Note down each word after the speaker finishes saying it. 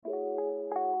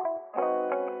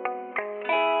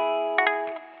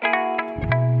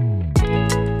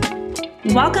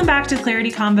Welcome back to Clarity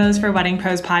Convos for Wedding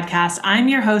Pros podcast. I'm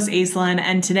your host, Aislinn,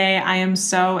 and today I am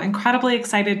so incredibly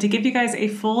excited to give you guys a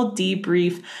full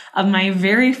debrief of my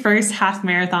very first half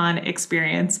marathon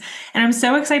experience. And I'm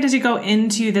so excited to go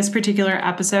into this particular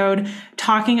episode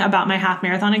talking about my half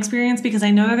marathon experience because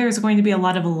I know that there's going to be a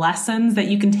lot of lessons that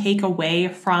you can take away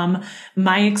from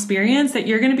my experience that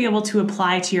you're going to be able to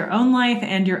apply to your own life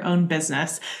and your own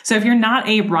business. So if you're not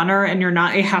a runner and you're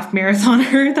not a half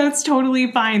marathoner, that's totally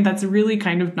fine. That's really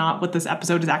kind of not what this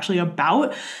episode is actually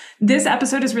about. This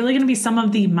episode is really going to be some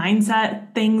of the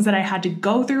mindset things that I had to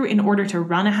go through in order to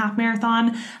run a half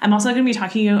marathon. I'm also going to be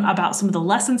talking about some of the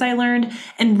lessons I learned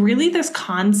and really this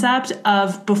concept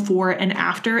of before and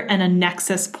after and a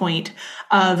nexus point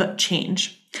of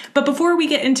change. But before we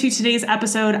get into today's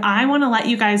episode, I want to let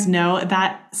you guys know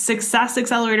that Success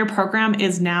Accelerator program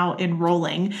is now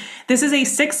enrolling. This is a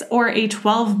 6 or a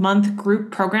 12-month group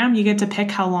program. You get to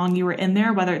pick how long you were in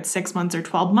there, whether it's 6 months or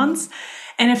 12 months.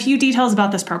 And a few details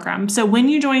about this program. So when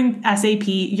you join SAP,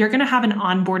 you're going to have an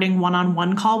onboarding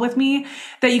one-on-one call with me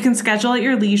that you can schedule at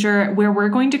your leisure where we're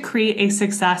going to create a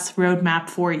success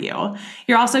roadmap for you.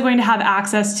 You're also going to have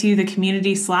access to the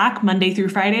community Slack Monday through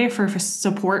Friday for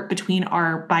support between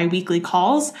our bi-weekly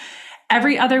calls.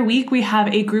 Every other week, we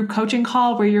have a group coaching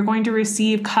call where you're going to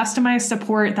receive customized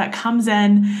support that comes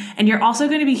in, and you're also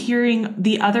going to be hearing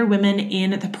the other women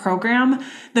in the program,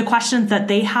 the questions that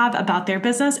they have about their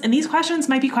business. And these questions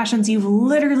might be questions you've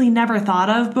literally never thought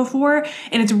of before,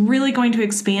 and it's really going to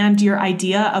expand your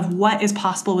idea of what is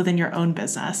possible within your own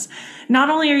business. Not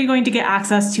only are you going to get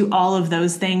access to all of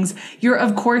those things, you're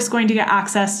of course going to get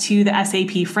access to the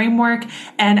SAP framework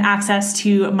and access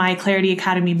to my Clarity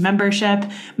Academy membership,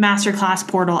 masterclass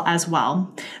portal as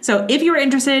well. So if you're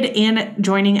interested in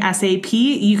joining SAP,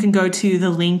 you can go to the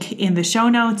link in the show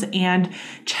notes and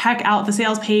check out the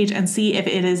sales page and see if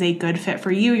it is a good fit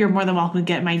for you. You're more than welcome to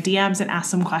get my DMs and ask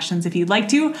some questions if you'd like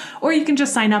to, or you can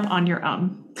just sign up on your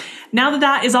own. Now that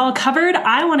that is all covered,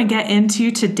 I want to get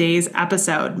into today's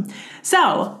episode.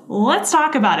 So let's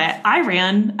talk about it. I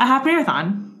ran a half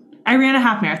marathon.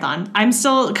 I'm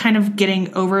still kind of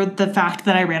getting over the fact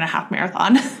that I ran a half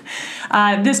marathon.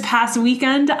 This past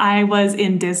weekend, I was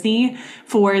in Disney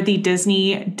for the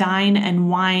Disney Dine and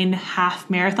Wine Half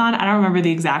Marathon. I don't remember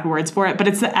the exact words for it, but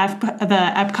it's the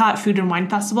Epcot Food and Wine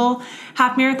Festival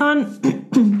Half Marathon.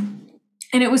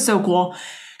 And it was so cool.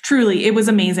 Truly, it was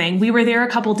amazing. We were there a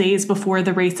couple days before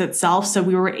the race itself, so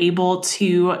we were able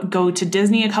to go to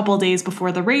Disney a couple days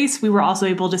before the race. We were also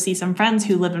able to see some friends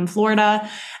who live in Florida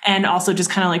and also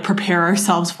just kind of like prepare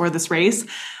ourselves for this race.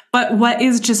 But what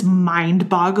is just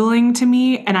mind-boggling to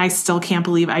me, and I still can't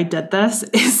believe I did this,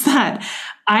 is that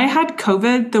I had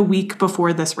COVID the week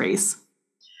before this race.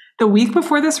 The week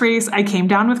before this race, I came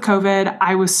down with COVID.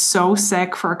 I was so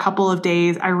sick for a couple of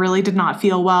days. I really did not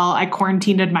feel well. I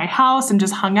quarantined in my house and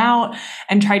just hung out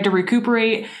and tried to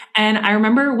recuperate. And I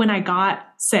remember when I got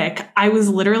sick, I was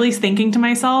literally thinking to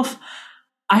myself,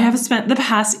 I have spent the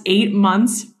past 8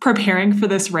 months preparing for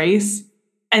this race,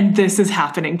 and this is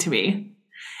happening to me.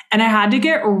 And I had to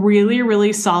get really,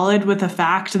 really solid with the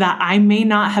fact that I may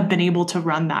not have been able to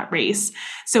run that race.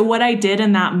 So what I did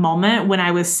in that moment when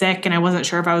I was sick and I wasn't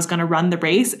sure if I was going to run the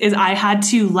race is I had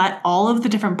to let all of the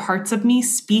different parts of me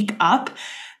speak up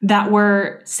that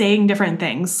were saying different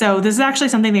things. So this is actually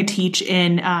something they teach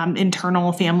in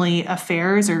internal family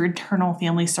affairs or internal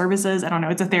family services. I don't know.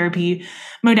 It's a therapy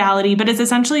modality, but it's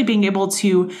essentially being able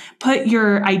to put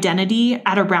your identity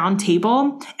at a round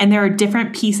table, and there are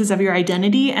different pieces of your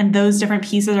identity, and those different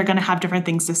pieces are going to have different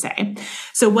things to say.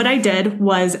 So what I did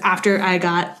was after I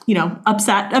got,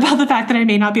 upset about the fact that I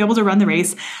may not be able to run the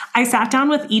race, I sat down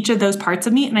with each of those parts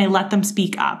of me and I let them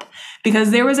speak up.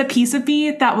 Because there was a piece of me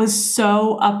that was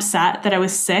so upset that I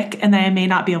was sick and that I may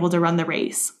not be able to run the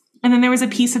race. And then there was a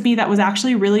piece of me that was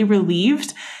actually really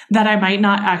relieved that I might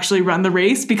not actually run the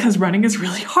race because running is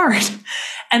really hard.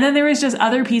 And then there was just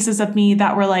other pieces of me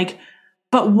that were like,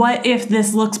 but what if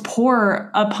this looks poor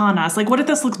upon us? Like, what if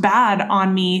this looks bad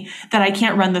on me that I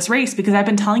can't run this race? Because I've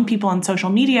been telling people on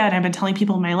social media and I've been telling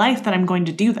people in my life that I'm going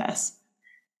to do this.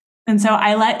 And so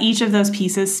I let each of those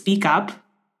pieces speak up.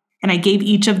 And I gave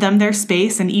each of them their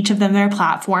space and each of them their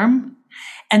platform.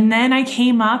 And then I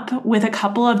came up with a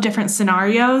couple of different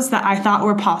scenarios that I thought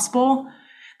were possible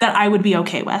that I would be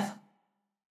okay with.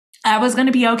 I was going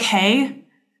to be okay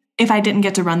if I didn't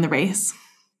get to run the race.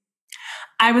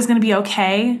 I was going to be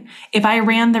okay if I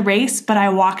ran the race, but I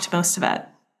walked most of it.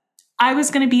 I was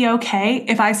going to be okay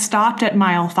if I stopped at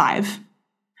mile 5.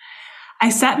 I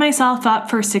set myself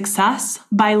up for success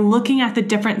by looking at the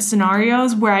different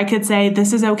scenarios where I could say,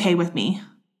 this is okay with me.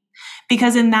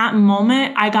 because in that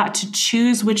moment, I got to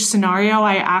choose which scenario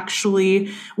I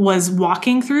actually was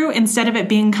walking through instead of it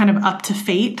being kind of up to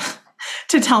fate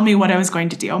to tell me what I was going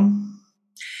to do.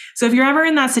 So if you're ever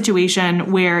in that situation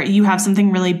where you have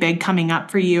something really big coming up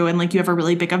for you and like you have a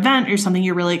really big event or something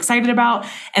you're really excited about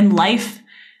and life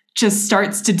just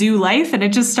starts to do life and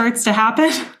it just starts to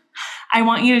happen, I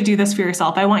want you to do this for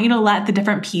yourself. I want you to let the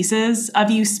different pieces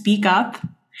of you speak up.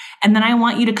 And then I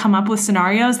want you to come up with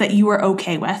scenarios that you are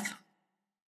okay with,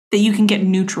 that you can get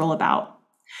neutral about.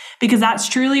 Because that's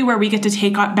truly where we get to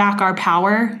take back our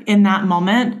power in that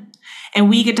moment. And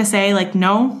we get to say like,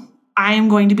 no, I am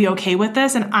going to be okay with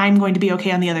this and I'm going to be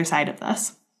okay on the other side of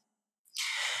this.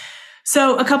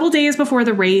 So a couple days before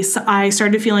the race, I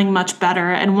started feeling much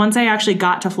better. And once I actually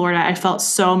got to Florida, I felt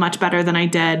so much better than I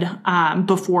did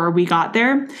before we got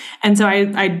there. And so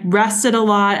I rested a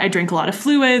lot. I drank a lot of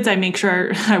fluids. I make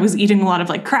sure I was eating a lot of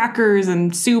like crackers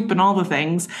and soup and all the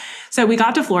things. So we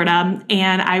got to Florida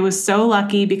and I was so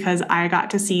lucky because I got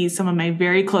to see some of my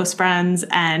very close friends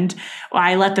and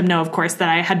I let them know, of course, that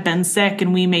I had been sick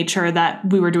and we made sure that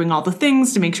we were doing all the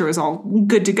things to make sure it was all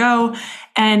good to go.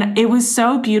 And it was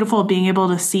so beautiful being able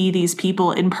to see these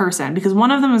people in person because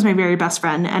one of them was my very best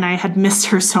friend and I had missed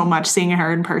her so much seeing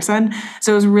her in person.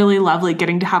 So it was really lovely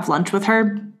getting to have lunch with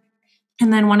her.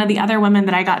 And then one of the other women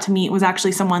that I got to meet was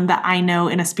actually someone that I know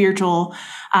in a spiritual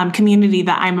community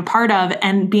that I'm a part of.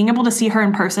 And being able to see her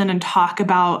in person and talk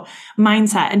about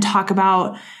mindset and talk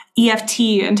about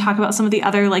EFT and talk about some of the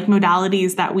other like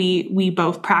modalities that we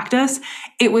both practice,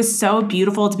 it was so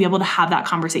beautiful to be able to have that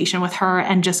conversation with her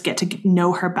and just get to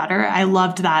know her better. I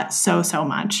loved that so, so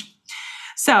much.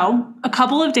 So a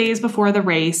couple of days before the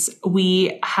race,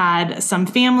 we had some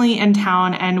family in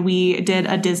town and we did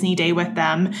a Disney day with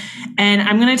them. And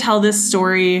I'm going to tell this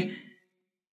story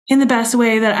in the best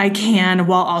way that I can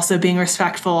while also being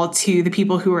respectful to the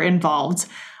people who were involved.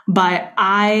 But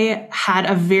I had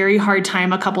a very hard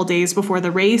time a couple days before the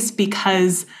race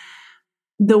because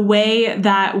the way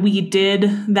that we did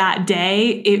that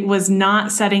day, it was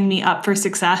not setting me up for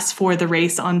success for the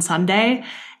race on Sunday.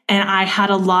 And I had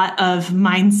a lot of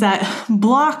mindset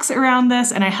blocks around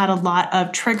this, and I had a lot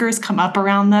of triggers come up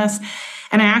around this.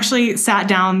 And I actually sat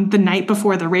down the night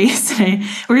before the race. We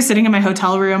were sitting in my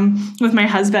hotel room with my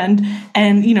husband.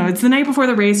 And, you know, it's the night before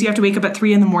the race. You have to wake up at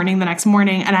 3 a.m. the next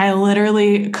morning. And I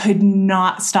literally could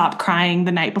not stop crying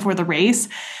the night before the race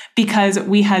because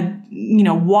we had, you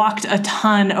know, walked a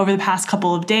ton over the past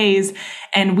couple of days.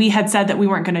 And we had said that we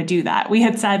weren't going to do that. We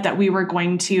had said that we were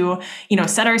going to, you know,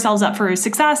 set ourselves up for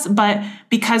success. But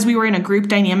because we were in a group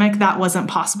dynamic, that wasn't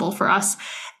possible for us.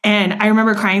 And I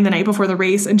remember crying the night before the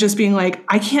race and just being like,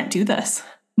 I can't do this.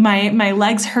 My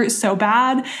legs hurt so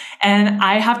bad and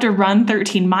I have to run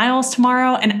 13 miles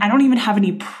tomorrow. And I don't even have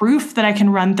any proof that I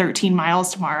can run 13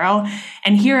 miles tomorrow.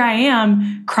 And here I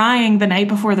am crying the night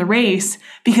before the race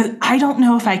because I don't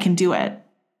know if I can do it.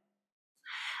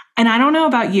 And I don't know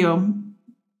about you,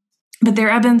 but there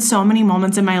have been so many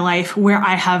moments in my life where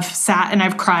I have sat and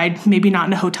I've cried, maybe not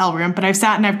in a hotel room, but I've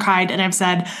sat and I've cried and I've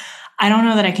said, I don't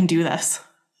know that I can do this.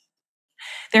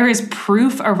 There is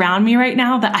proof around me right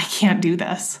now that I can't do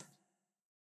this.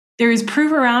 There is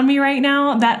proof around me right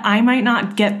now that I might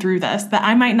not get through this, that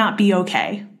I might not be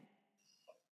okay.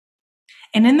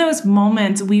 And in those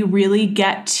moments, we really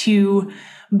get to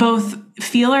both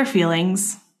feel our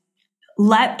feelings,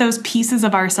 let those pieces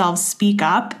of ourselves speak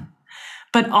up,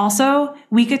 but also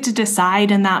we get to decide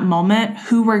in that moment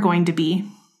who we're going to be.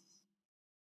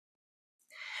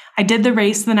 I did the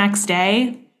race the next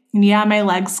day, and yeah, my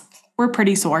legs were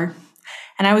pretty sore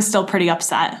and I was still pretty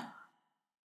upset,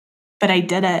 but I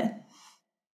did it.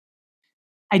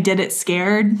 I did it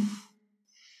scared.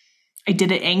 I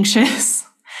did it anxious.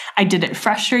 I did it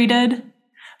frustrated,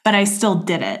 but I still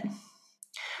did it.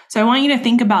 So I want you to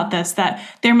think about this, that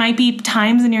there might be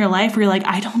times in your life where you're like,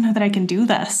 I don't know that I can do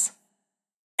this.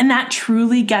 And that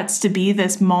truly gets to be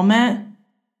this moment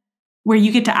where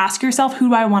you get to ask yourself, who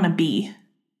do I want to be?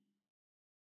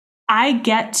 I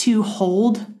get to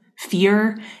hold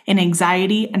fear and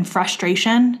anxiety and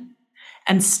frustration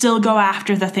and still go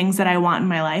after the things that I want in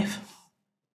my life.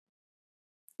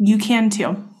 You can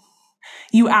too.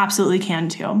 You absolutely can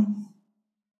too.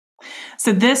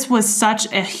 So this was such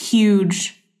a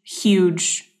huge,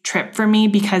 huge trip for me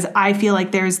because I feel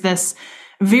like there's this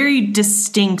very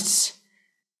distinct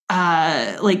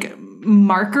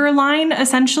marker line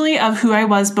essentially of who I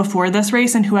was before this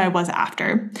race and who I was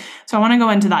after. So I want to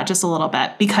go into that just a little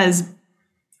bit because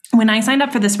when I signed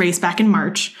up for this race back in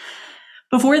March,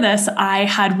 Before this, I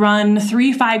had run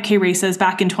 3 5K races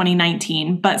back in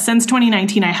 2019, but since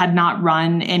 2019, I had not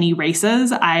run any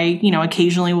races. I,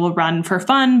 occasionally will run for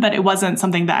fun, but it wasn't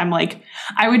something that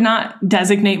I would not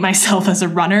designate myself as a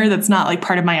runner. That's not like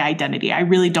part of my identity. I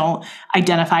really don't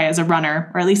identify as a runner,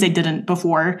 or at least I didn't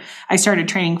before I started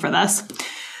training for this.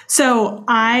 So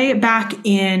I, back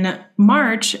in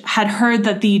March, had heard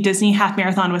that the Disney Half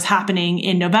Marathon was happening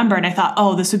in November, and I thought,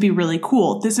 oh, this would be really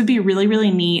cool. This would be really,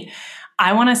 really neat.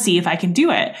 I want to see if I can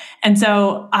do it. And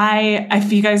so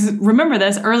if you guys remember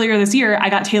this, earlier this year,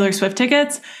 I got Taylor Swift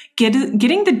tickets.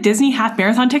 Getting the Disney Half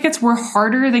Marathon tickets were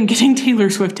harder than getting Taylor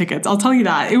Swift tickets. I'll tell you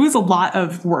that. It was a lot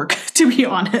of work, to be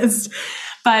honest.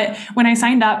 But when I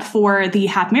signed up for the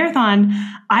half marathon,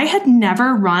 I had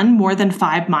never run more than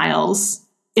 5 miles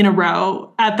in a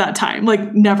row at that time.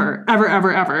 Like never, ever,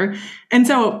 ever, ever. And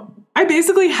so I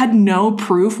basically had no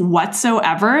proof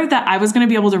whatsoever that I was going to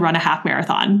be able to run a half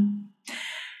marathon.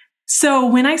 So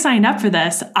when I signed up for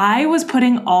this, I was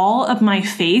putting all of my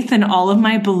faith and all of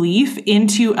my belief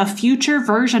into a future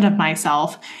version of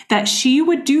myself, that she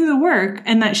would do the work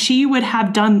and that she would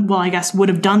have done, would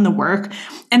have done the work,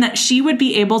 and that she would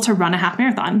be able to run a half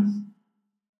marathon.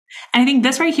 And I think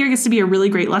this right here gets to be a really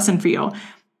great lesson for you.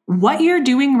 What you're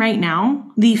doing right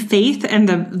now, the faith and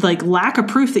the lack of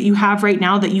proof that you have right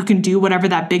now that you can do whatever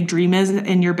that big dream is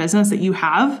in your business that you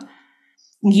have,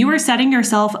 you are setting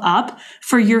yourself up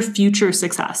for your future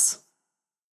success.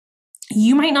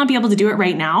 You might not be able to do it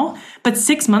right now, but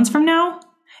 6 months from now,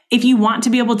 if you want to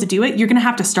be able to do it, you're going to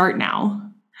have to start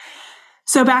now.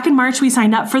 So back in March, we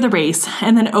signed up for the race.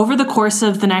 And then over the course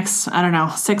of the next,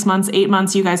 6 months, 8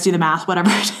 months, you guys do the math,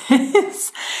 whatever it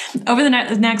is. Over the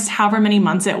next however many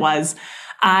months it was,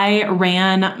 I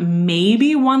ran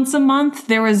maybe once a month.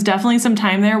 There was definitely some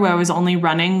time there where I was only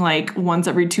running once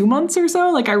every 2 months or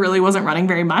so. I really wasn't running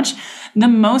very much. The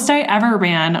most I ever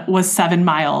ran was 7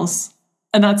 miles.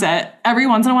 And that's it. Every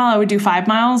once in a while I would do 5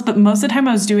 miles, but most of the time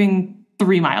I was doing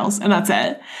 3 miles and that's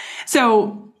it.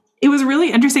 So it was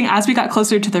really interesting as we got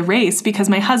closer to the race, because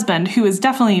my husband, who is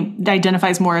definitely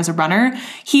identifies more as a runner,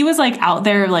 he was out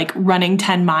there running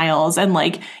 10 miles and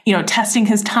testing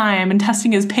his time and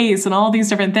testing his pace and all these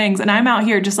different things. And I'm out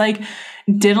here just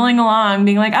diddling along,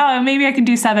 being oh, maybe I can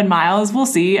do 7 miles. We'll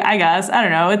see, I guess. I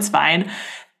don't know. It's fine.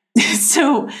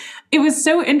 So it was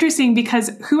so interesting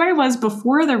because who I was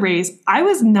before the race, I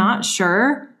was not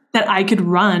sure that I could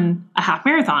run a half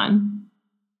marathon.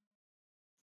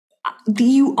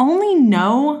 You only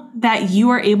know that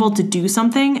you are able to do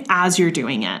something as you're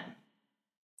doing it.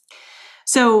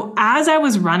 So as I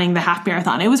was running the half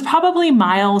marathon, it was probably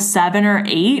mile 7 or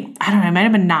 8. I don't know, it might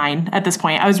have been 9 at this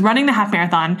point. I was running the half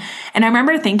marathon and I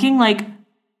remember thinking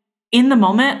in the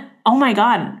moment, oh my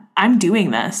God, I'm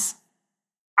doing this.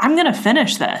 I'm going to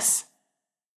finish this.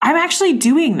 I'm actually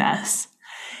doing this.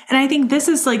 And I think this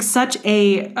is such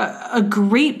a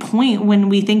great point when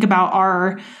we think about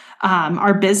our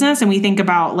business and we think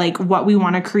about what we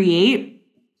want to create.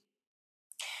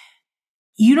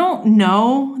 You don't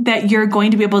know that you're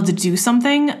going to be able to do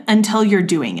something until you're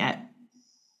doing it.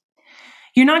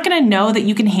 You're not going to know that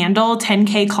you can handle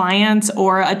 10K clients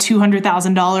or a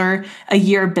 $200,000 a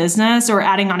year business or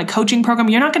adding on a coaching program.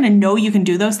 You're not going to know you can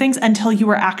do those things until you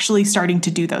are actually starting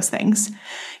to do those things.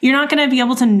 You're not going to be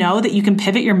able to know that you can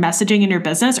pivot your messaging in your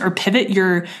business or pivot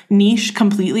your niche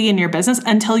completely in your business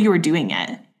until you are doing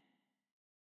it.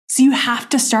 So you have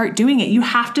to start doing it. You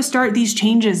have to start these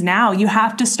changes now. You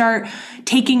have to start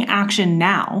taking action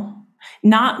now.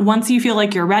 Not once you feel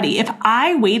like you're ready. If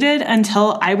I waited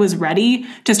until I was ready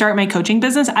to start my coaching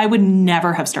business, I would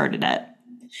never have started it.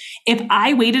 If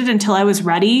I waited until I was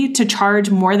ready to charge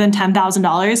more than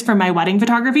 $10,000 for my wedding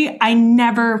photography, I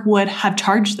never would have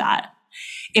charged that.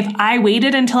 If I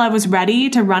waited until I was ready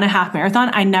to run a half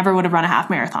marathon, I never would have run a half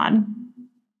marathon.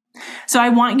 So I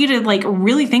want you to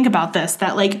really think about this,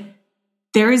 that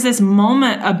there is this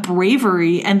moment of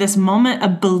bravery and this moment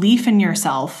of belief in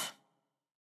yourself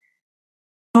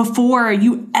before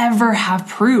you ever have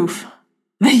proof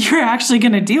that you're actually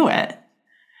going to do it.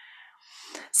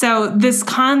 So this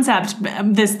concept,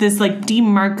 this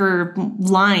demarker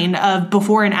line of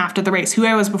before and after the race, who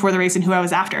I was before the race and who I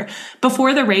was after.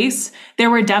 Before the race, there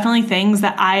were definitely things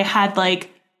that I had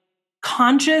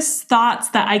conscious thoughts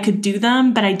that I could do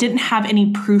them, but I didn't have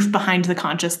any proof behind the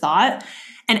conscious thought.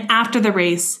 And after the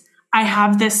race, I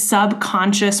have this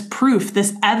subconscious proof,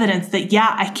 this evidence that,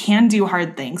 yeah, I can do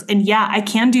hard things. And yeah, I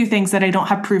can do things that I don't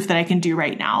have proof that I can do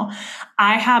right now.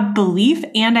 I have belief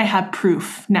and I have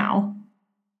proof now.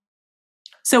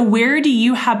 So where do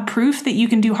you have proof that you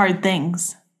can do hard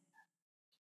things?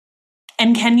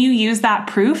 And can you use that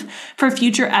proof for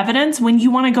future evidence when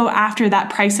you want to go after that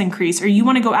price increase, or you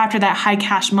want to go after that high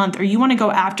cash month, or you want to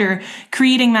go after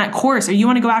creating that course, or you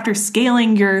want to go after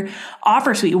scaling your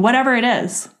offer suite, whatever it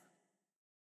is?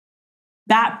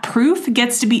 That proof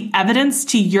gets to be evidence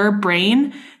to your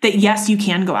brain that yes, you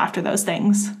can go after those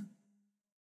things.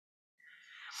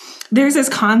 There's this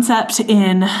concept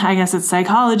in, I guess it's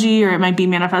psychology, or it might be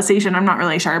manifestation, I'm not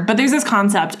really sure, but there's this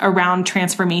concept around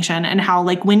transformation and how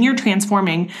like when you're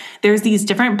transforming, there's these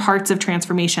different parts of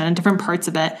transformation and different parts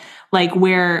of it, like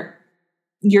where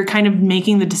you're kind of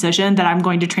making the decision that I'm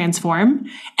going to transform,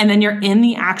 and then you're in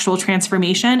the actual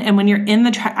transformation. And when you're in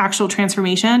the actual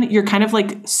transformation, you're kind of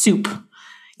like soup.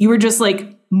 You were just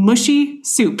like mushy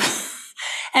soup.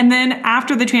 And then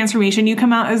after the transformation, you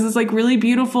come out as this like really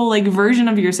beautiful like version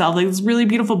of yourself, like this really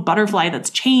beautiful butterfly that's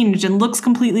changed and looks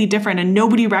completely different, and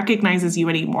nobody recognizes you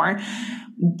anymore.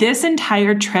 This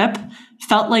entire trip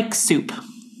felt like soup.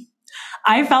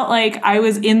 I felt like I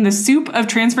was in the soup of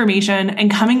transformation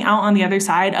and coming out on the other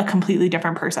side a completely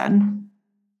different person.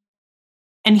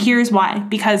 And here's why: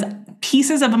 because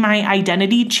pieces of my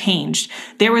identity changed.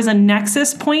 There was a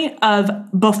nexus point of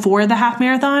before the half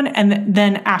marathon and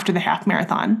then after the half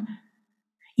marathon.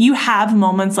 You have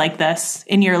moments like this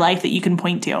in your life that you can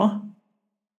point to.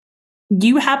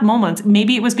 You have moments.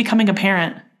 Maybe it was becoming a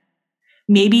parent.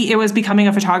 Maybe it was becoming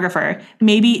a photographer.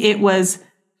 Maybe it was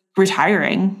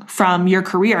retiring from your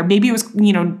career. Maybe it was,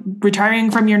 retiring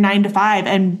from your 9-to-5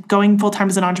 and going full-time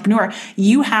as an entrepreneur.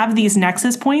 You have these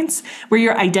nexus points where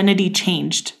your identity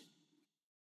changed.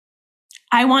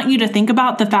 I want you to think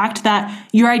about the fact that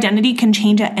your identity can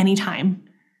change at any time.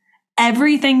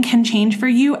 Everything can change for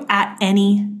you at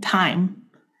any time.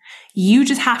 You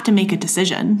just have to make a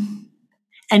decision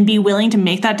and be willing to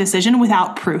make that decision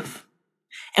without proof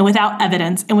and without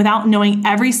evidence and without knowing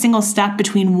every single step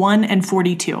between 1 and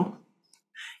 42.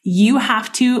 You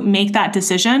have to make that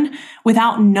decision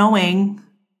without knowing,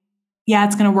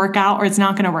 it's going to work out or it's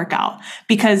not going to work out.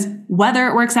 Because whether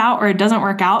it works out or it doesn't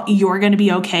work out, you're going to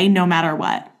be okay no matter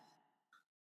what.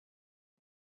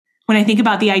 When I think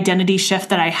about the identity shift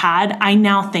that I had, I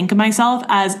now think of myself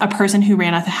as a person who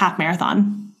ran a half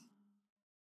marathon.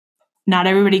 Not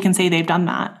everybody can say they've done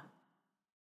that.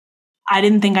 I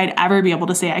didn't think I'd ever be able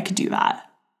to say I could do that.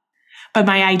 But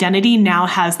my identity now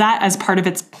has that as part of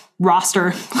its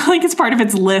roster, like it's part of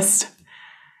its list.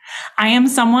 I am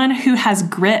someone who has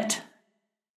grit.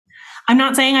 I'm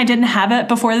not saying I didn't have it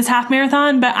before this half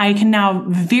marathon, but I can now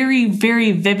very,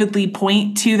 very vividly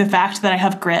point to the fact that I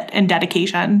have grit and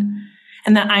dedication,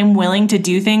 and that I'm willing to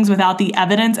do things without the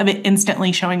evidence of it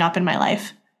instantly showing up in my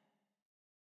life.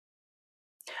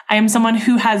 I am someone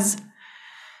who has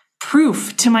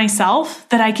proof to myself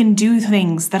that I can do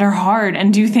things that are hard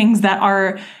and do things that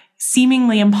are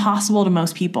seemingly impossible to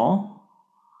most people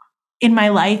in my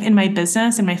life, in my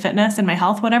business, in my fitness, in my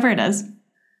health, whatever it is.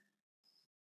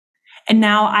 And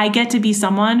now I get to be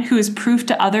someone who is proof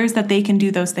to others that they can do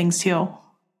those things too.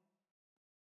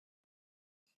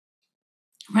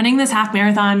 Running this half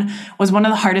marathon was one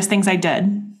of the hardest things I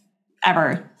did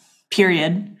ever,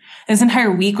 period. This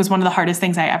entire week was one of the hardest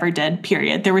things I ever did,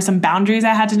 period. There were some boundaries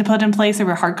I had to put in place. There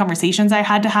were hard conversations I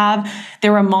had to have.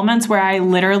 There were moments where I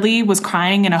literally was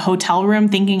crying in a hotel room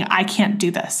thinking, I can't do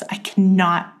this. I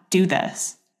cannot do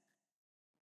this.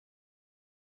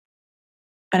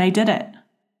 But I did it.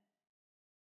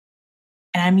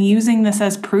 And I'm using this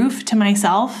as proof to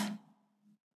myself,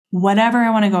 whatever I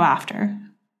want to go after,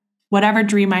 whatever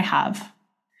dream I have,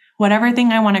 whatever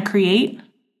thing I want to create,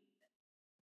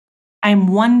 I'm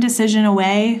one decision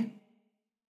away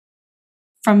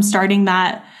from starting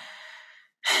that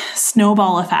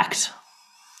snowball effect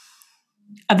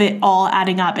of it all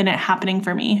adding up and it happening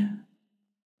for me.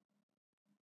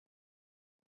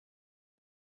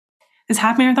 This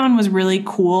half marathon was really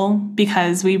cool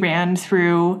because we ran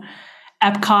through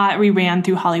Epcot, we ran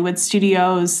through Hollywood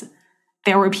Studios.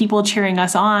 There were people cheering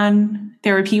us on.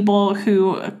 There were people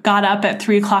who got up at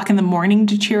 3:00 in the morning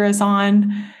to cheer us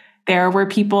on. There were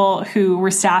people who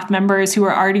were staff members who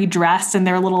were already dressed in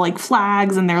their little like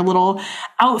flags and their little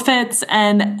outfits.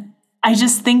 And I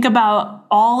just think about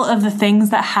all of the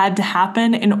things that had to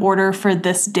happen in order for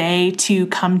this day to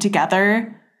come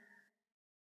together.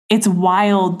 It's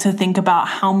wild to think about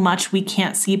how much we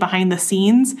can't see behind the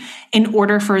scenes in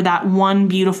order for that one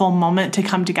beautiful moment to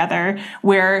come together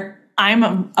where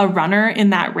I'm a runner in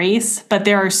that race, but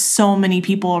there are so many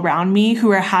people around me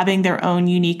who are having their own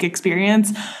unique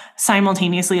experience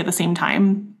simultaneously at the same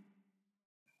time.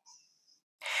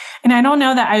 And I don't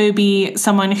know that I would be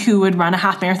someone who would run a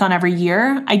half marathon every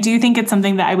year. I do think it's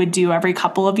something that I would do every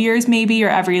couple of years maybe, or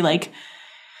every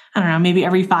I don't know, maybe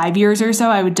every 5 years or so,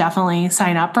 I would definitely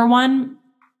sign up for one.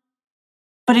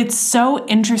 But it's so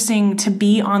interesting to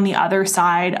be on the other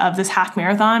side of this half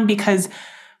marathon, because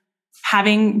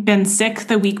having been sick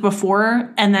the week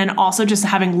before, and then also just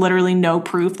having literally no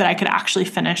proof that I could actually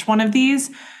finish one of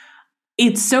these,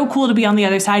 it's so cool to be on the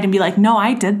other side and be like, no,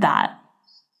 I did that.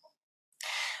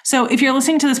 So if you're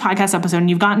listening to this podcast episode and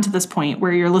you've gotten to this point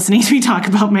where you're listening to me talk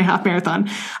about my half marathon,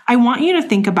 I want you to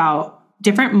think about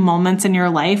different moments in your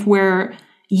life where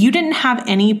you didn't have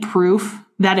any proof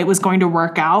that it was going to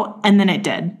work out, and then it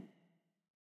did.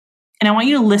 And I want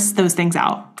you to list those things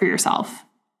out for yourself.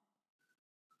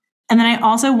 And then I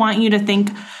also want you to think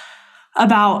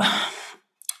about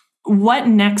what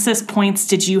nexus points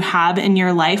did you have in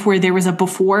your life where there was a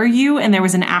before you and there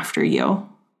was an after you?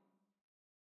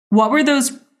 What were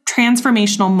those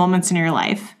transformational moments in your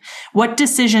life? What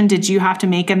decision did you have to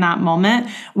make in that moment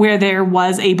where there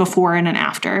was a before and an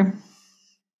after?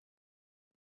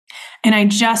 And I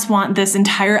just want this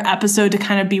entire episode to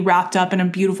kind of be wrapped up in a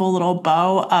beautiful little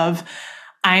bow of,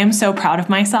 I am so proud of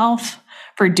myself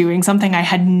for doing something I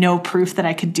had no proof that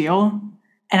I could do.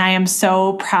 And I am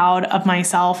so proud of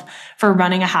myself for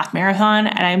running a half marathon.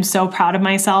 And I'm so proud of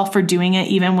myself for doing it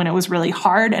even when it was really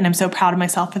hard. And I'm so proud of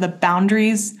myself for the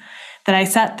boundaries that I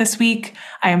set this week.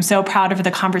 I am so proud of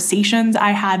the conversations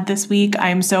I had this week. I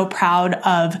am so proud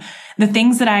of the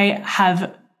things that I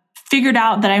have figured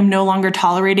out that I'm no longer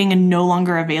tolerating and no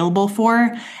longer available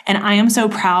for. And I am so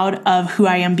proud of who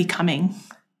I am becoming.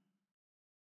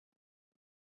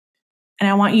 And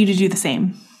I want you to do the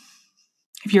same.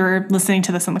 If you're listening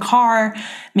to this in the car,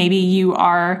 maybe you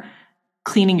are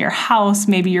cleaning your house,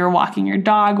 maybe you're walking your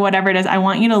dog, whatever it is, I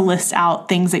want you to list out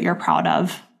things that you're proud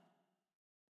of.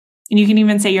 And you can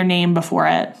even say your name before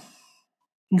it.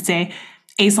 You can say,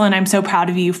 Aislinn, I'm so proud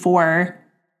of you for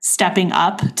stepping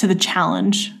up to the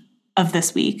challenge of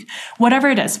this week. Whatever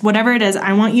it is,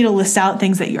 I want you to list out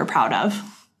things that you're proud of.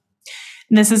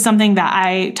 And this is something that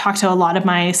I talk to a lot of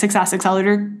my Success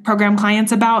Accelerator program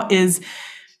clients about, is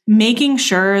making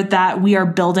sure that we are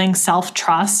building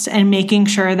self-trust and making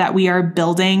sure that we are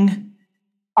building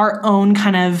our own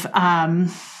kind of,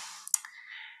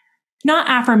 not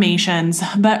affirmations,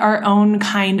 but our own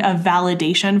kind of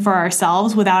validation for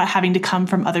ourselves without having to come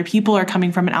from other people or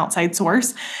coming from an outside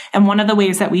source. And one of the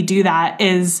ways that we do that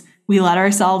is we let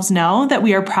ourselves know that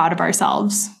we are proud of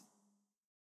ourselves.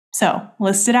 So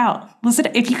list it out.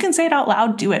 If you can say it out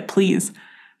loud, do it, please.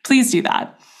 Please do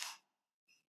that.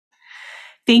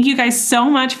 Thank you guys so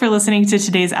much for listening to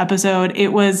today's episode.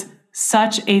 It was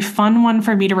such a fun one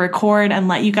for me to record and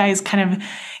let you guys kind of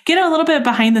get a little bit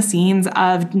behind the scenes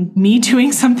of me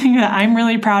doing something that I'm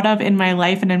really proud of in my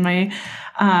life and in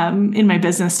my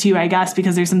business too, I guess,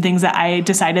 because there's some things that I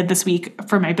decided this week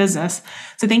for my business.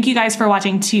 So thank you guys for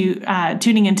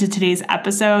tuning into today's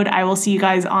episode. I will see you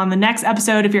guys on the next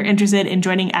episode. If you're interested in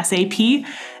joining SAP,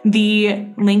 the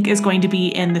link is going to be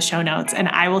in the show notes, and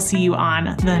I will see you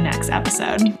on the next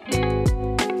episode.